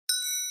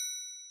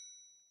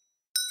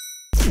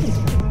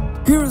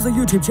Here is the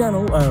YouTube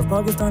channel of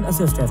Pakistan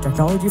Assistive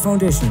Technology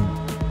Foundation.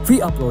 We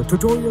upload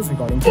tutorials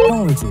regarding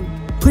technology.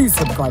 Please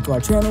subscribe to our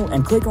channel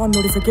and click on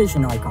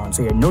notification icon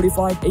so you're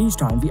notified each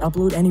time we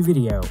upload any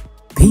video.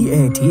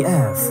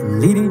 PATF,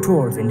 leading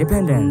towards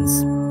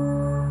independence.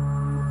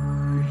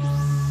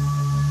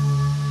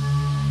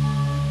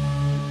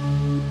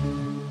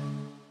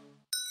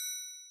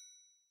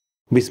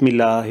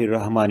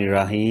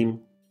 बिस्मिल्लाहिर्रहमानिर्रहीम।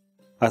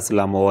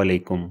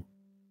 अस्सलामुअलैकुम।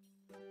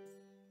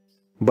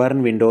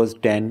 Burn Windows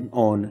 10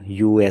 on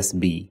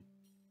USB।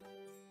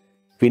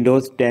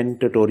 Windows 10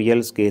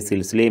 tutorials के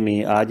सिलसिले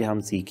में आज हम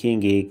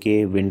सीखेंगे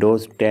कि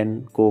Windows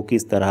 10 को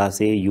किस तरह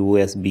से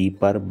USB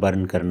पर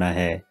बर्न करना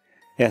है।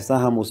 ऐसा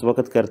हम उस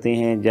वक्त करते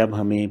हैं जब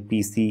हमें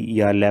PC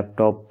या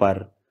लैपटॉप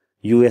पर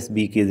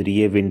USB के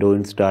ज़रिए विंडो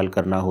इंस्टॉल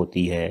करना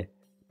होती है।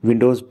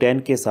 विंडोज़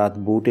 10 के साथ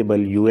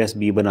बूटेबल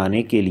USB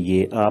बनाने के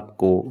लिए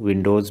आपको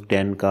विंडोज़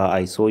 10 का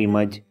ISO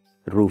इमेज,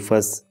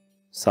 RUFUS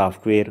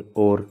सॉफ्टवेयर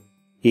और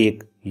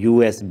एक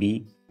USB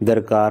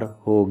दरकार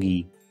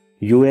होगी।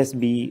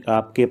 USB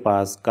आपके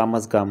पास कम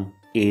से कम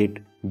 8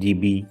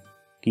 GB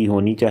की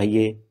होनी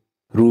चाहिए।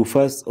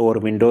 RUFUS और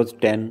विंडोज़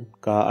 10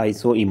 का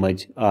ISO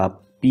इमेज आप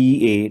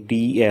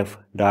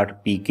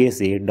patf.pk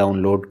से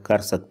डाउनलोड कर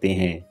सकते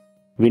हैं।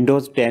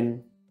 विंडोज़ 10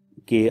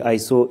 के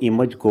ISO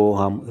इमेज को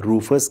हम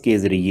RUFUS के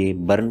ज़रिए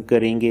बर्न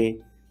करेंगे।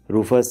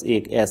 RUFUS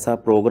एक ऐसा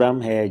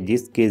प्रोग्राम है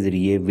जिसके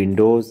ज़रिए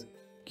विंडोज़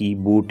की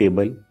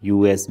बूटेबल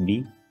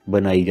USB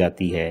बनाई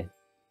जाती है।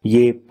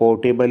 ये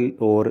पोर्टेबल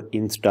और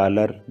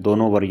इंस्टॉलर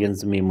दोनों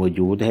वर्जन्स में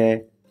मौजूद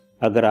है।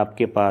 अगर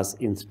आपके पास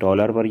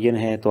इंस्टॉलर वर्जन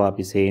है तो आप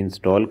इसे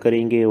इंस्टॉल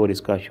करेंगे और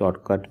इसका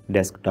शॉर्टकट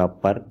डेस्कटॉप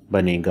पर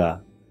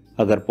बनेगा।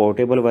 अगर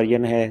पोर्टेबल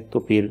वर्जन है तो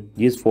फिर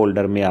जिस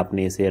फोल्डर में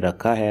आपने इसे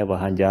रखा है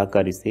वहां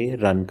जाकर इसे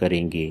रन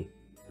करेंगे।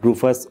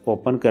 RUFUS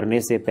ओपन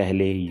करने से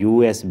पहले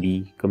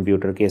USB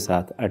कंप्यूटर के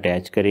साथ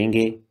अटैच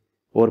करेंगे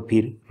और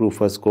फिर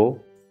RUFUS को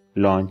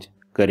लॉन्च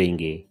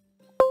करेंगे।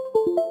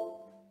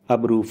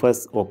 अब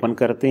RUFUS ओपन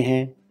करते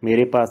हैं।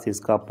 मेरे पास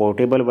इसका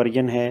पोर्टेबल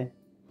वर्जन है।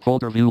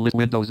 Folder view list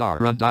Windows R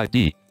run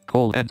ID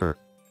col enter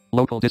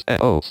local disk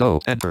O so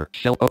enter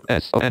shell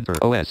OS O enter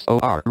OS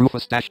OR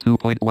RUFUS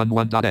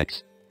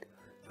 -2.11.x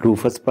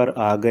RUFUS पर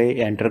आ गए,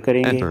 एंटर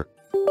करेंगे। enter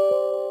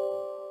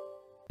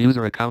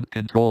user account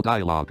control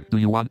dialog do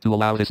you want to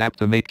allow this app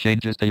to make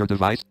changes to your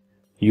device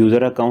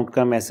user account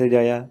का message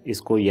आया,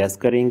 इसको yes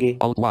करेंगे।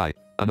 Alt Y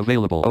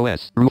unavailable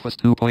OS RUFUS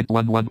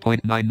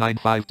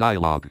 2.11.995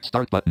 dialog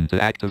start button to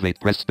activate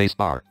press space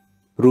bar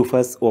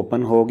RUFUS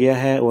open हो गया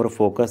है और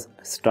focus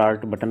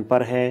start button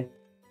पर है।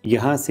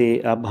 यहाँ से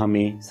अब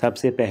हमें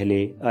सबसे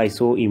पहले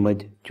ISO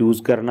इमेज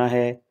चूज़ करना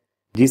है,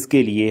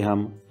 जिसके लिए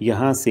हम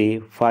यहाँ से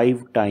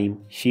 5 टाइम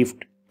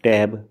शिफ्ट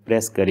टैब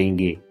प्रेस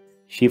करेंगे।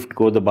 शिफ्ट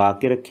को दबा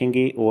के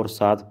रखेंगे और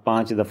साथ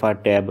 5 दफ़ा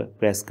टैब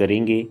प्रेस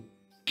करेंगे।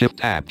 Shift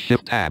tab,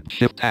 shift tab,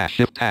 shift tab,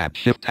 shift tab,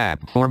 shift tab.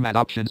 Format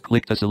options.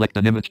 Click to select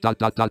an image.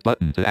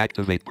 Button to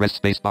activate. Press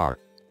space bar.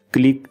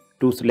 Click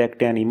to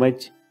select an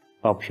image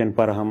option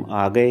पर हम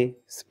आ गए,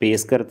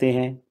 space करते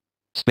हैं।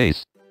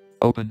 Space.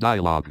 Open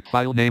dialog.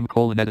 File name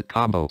 :edit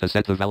combo to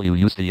set the value.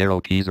 Use the arrow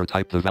keys or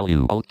type the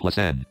value.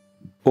 Alt+N.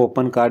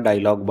 Open का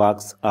dialogue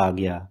box आ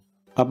गया।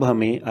 अब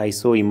हमें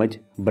ISO image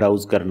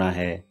browse करना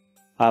है।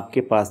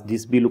 आपके पास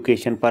जिस भी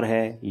लोकेशन पर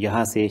है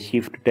यहाँ से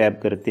शिफ्ट टैब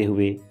करते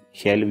हुए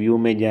शेल व्यू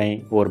में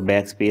जाएं और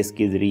बैक स्पेस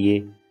के ज़रिए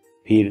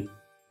फिर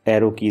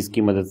एरो कीज़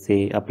की मदद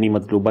से अपनी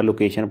मतलूबा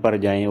लोकेशन पर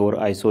जाएं और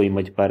ISO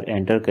इमेज पर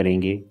एंटर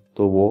करेंगे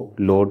तो वो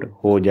लोड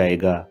हो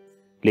जाएगा।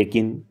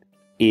 लेकिन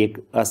एक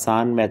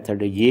आसान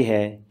मेथड ये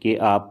है कि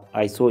आप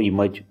ISO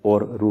इमेज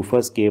और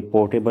RUFUS के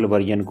पोर्टेबल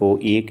वर्जन को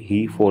एक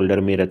ही फोल्डर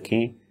में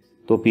रखें,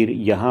 तो फिर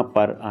यहाँ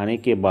पर आने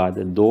के बाद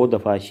 2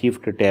 दफ़ा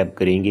शिफ्ट टैब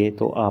करेंगे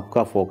तो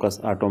आपका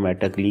फोकस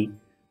ऑटोमेटिकली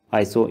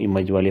ISO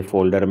इमेज वाले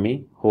फोल्डर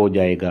में हो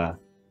जाएगा।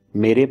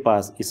 मेरे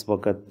पास इस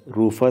वक्त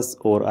RUFUS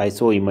और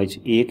ISO इमेज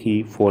एक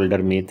ही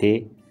फोल्डर में थे,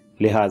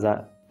 लिहाजा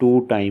 2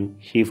 टाइम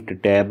शिफ्ट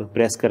टैब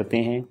प्रेस करते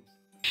हैं।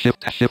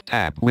 Shift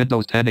tab.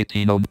 Windows 10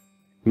 18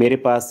 मेरे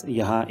पास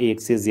यहाँ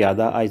एक से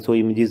ज़्यादा ISO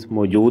इमेजेस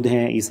मौजूद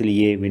हैं,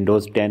 इसलिए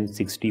Windows 10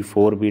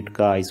 64 बिट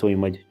का ISO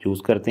इमेज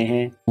चूज़ करते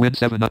हैं। Win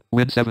 7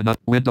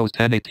 Windows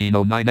 10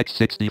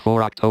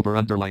 1809x64 October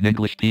underline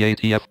English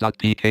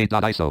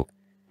patf.pk.iso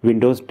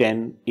Windows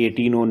 10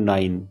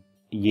 1809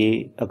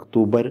 ये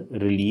अक्टूबर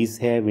रिलीज़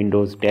है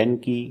Windows 10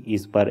 की,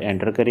 इस पर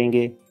एंटर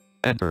करेंगे।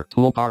 Enter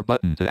toolbar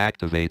button to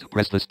activate.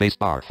 Press the space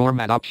bar.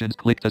 Format options.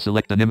 Click to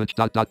select an image.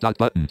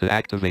 Button to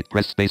activate.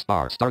 Press space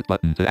bar. Start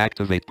button to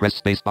activate. Press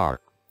space bar.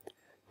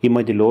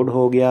 Image load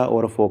हो गया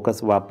और focus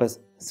वापस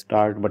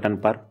start button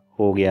पर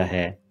हो गया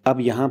है। अब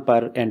यहाँ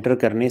पर एंटर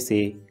करने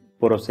से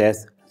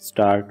प्रोसेस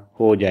स्टार्ट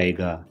हो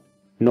जाएगा।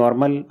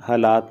 नॉर्मल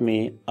हालात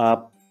में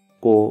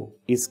आपको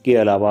इसके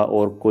अलावा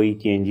और कोई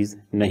चेंजेस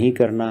नहीं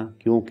करना,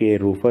 क्योंकि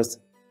RUFUS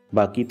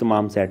बाकी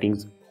तमाम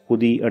सेटिंग्स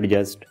खुद ही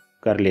एडजस्ट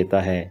कर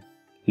लेता है।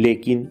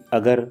 लेकिन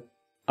अगर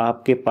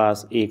आपके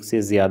पास एक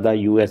से ज़्यादा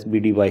USB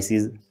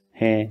डिवाइसेस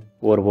हैं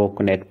और वो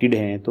कनेक्टेड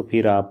हैं तो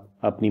फिर आप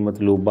अपनी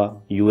मतलूबा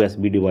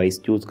USB डिवाइस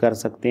चूज़ कर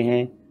सकते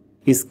हैं।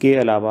 इसके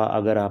अलावा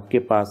अगर आपके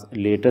पास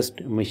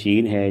लेटेस्ट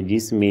मशीन है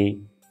जिसमें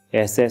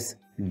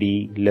SSD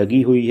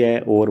लगी हुई है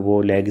और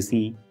वो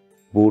लेगेसी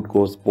बूट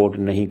को सपोर्ट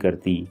नहीं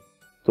करती,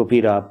 तो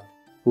फिर आप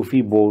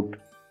UEFI बोट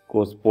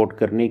को सपोर्ट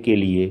करने के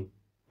लिए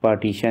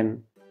पार्टीशन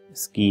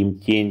स्कीम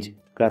चेंज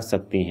कर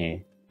सकते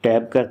हैं।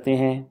 टैब करते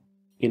हैं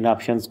इन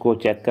ऑप्शंस को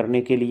चेक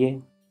करने के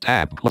लिए।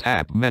 Tab,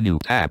 menu,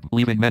 tab,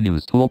 leaving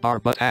menus, toolbar,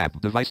 but tab,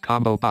 device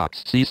combo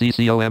box,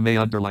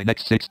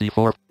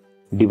 CCCOMA_X64।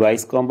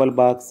 Device combo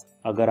box,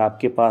 अगर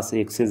आपके पास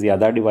एक से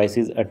ज़्यादा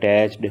डिवाइसेस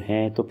अटैच्ड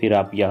हैं तो फिर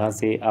आप यहां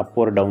से अप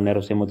और डाउन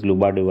एरो से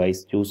मतलूबा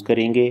डिवाइस चूज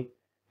करेंगे।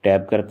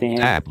 टैब करते हैं।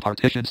 Tab,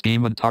 partition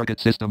scheme and target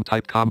system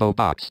type combo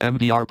box,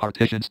 MBR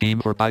partition scheme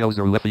for BIOS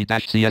or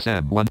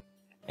UEFI-CSM1।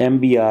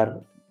 MBR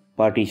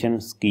partition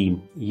scheme,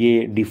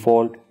 ये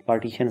डिफ़ॉल्ट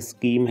पार्टीशन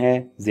स्कीम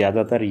है,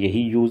 ज़्यादातर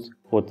यही यूज़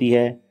होती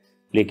है,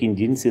 लेकिन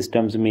जिन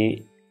सिस्टम्स में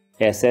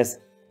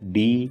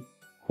SSD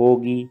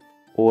होगी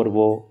और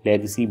वो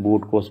लेगेसी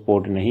बूट को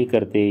सपोर्ट नहीं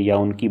करते या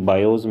उनकी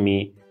बायोस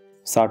में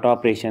SATA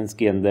ऑपरेशंस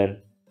के अंदर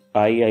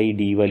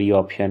IID वाली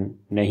ऑप्शन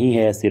नहीं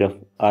है, सिर्फ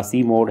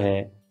ASI मोड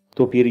है,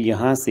 तो फिर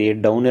यहाँ से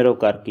डाउन एरो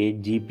करके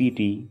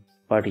GPT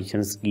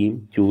पार्टीशन स्कीम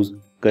चूज़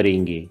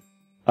करेंगे।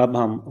 अब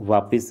हम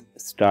वापस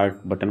स्टार्ट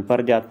बटन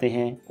पर जाते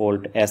हैं,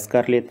 Alt S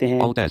कर लेते हैं।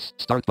 Alt S,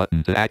 start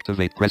button to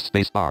activate, press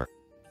space bar।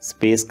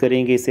 Space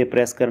करेंगे इसे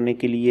प्रेस करने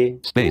के लिए।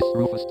 Space,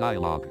 RUFUS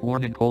dialog,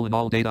 warning: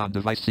 all data on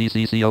device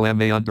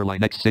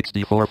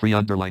CCCOMA_X64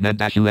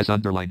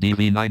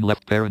 free_N-US_DV9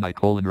 left parent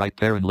right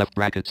parent left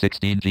bracket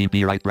 16 GB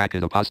right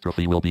bracket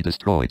apostrophe will be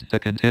destroyed. To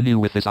continue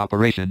with this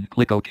operation,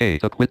 click OK.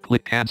 To quit,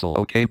 click cancel.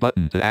 OK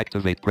button to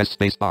activate, press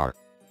space bar।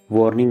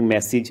 Warning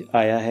message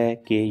आया है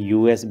कि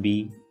USB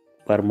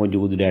पर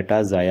मौजूद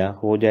data ज़ाया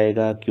हो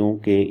जाएगा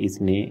क्योंकि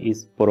इसने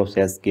इस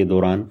प्रोसेस के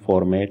दौरान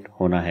फॉर्मेट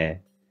होना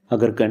है।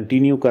 अगर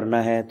कंटिन्यू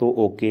करना है तो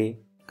ओके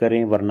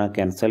करें वरना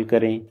कैंसिल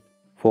करें।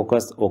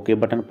 फोकस ओके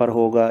बटन पर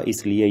होगा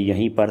इसलिए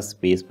यहीं पर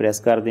स्पेस प्रेस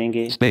कर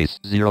देंगे। स्पेस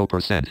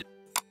 0%।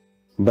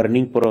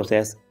 बर्निंग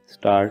प्रोसेस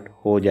स्टार्ट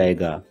हो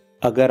जाएगा।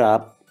 अगर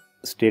आप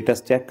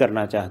स्टेटस चेक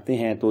करना चाहते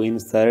हैं तो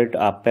इंसर्ट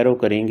आप पैरो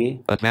करेंगे।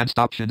 Advanced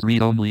options,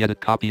 read only,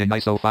 edit, copy and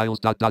ISO files ...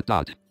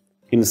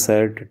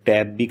 insert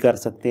tab भी कर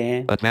सकते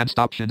हैं। Advanced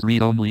options,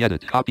 read only,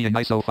 edit, copy and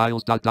ISO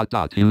files ...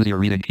 Use your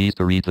reading keys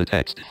to read the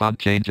text. Font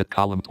change at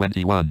column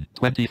 21,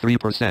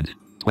 23%,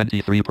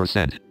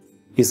 23%,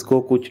 इसको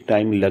कुछ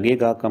time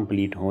लगेगा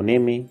complete होने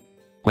में।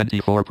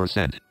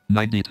 24%,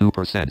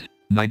 92%,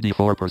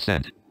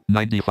 94%,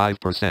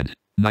 95%,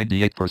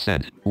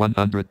 98%,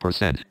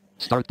 100%।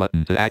 Start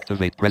button to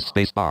activate, press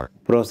space bar।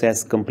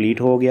 Process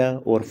complete हो गया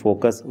और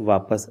focus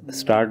वापस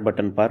start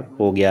button पर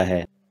हो गया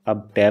है।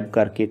 अब टैब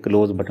करके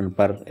क्लोज बटन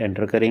पर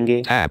एंटर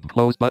करेंगे। Tab,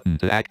 close button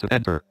to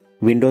enter।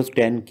 Windows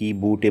 10 की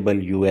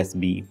बूटेबल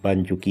USB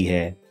बन चुकी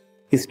है।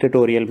 इस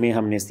ट्यूटोरियल में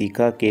हमने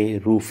सीखा कि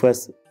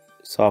रूफस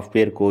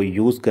सॉफ्टवेयर को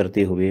यूज़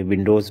करते हुए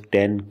विंडोज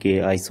 10 के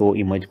ISO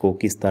इमेज को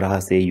किस तरह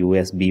से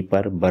USB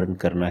पर बर्न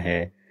करना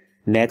है।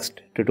 नेक्स्ट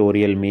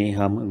ट्यूटोरियल में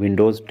हम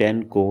विंडोज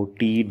 10 को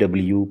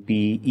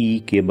TWPE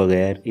के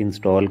बगैर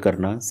इंस्टॉल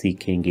करना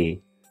सीखेंगे।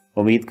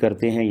 उम्मीद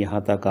करते हैं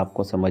यहाँ तक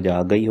आपको समझ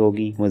आ गई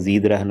होगी।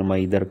 मज़ीद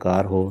रहनुमाई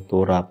दरकार हो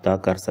तो राब्ता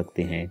कर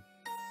सकते हैं।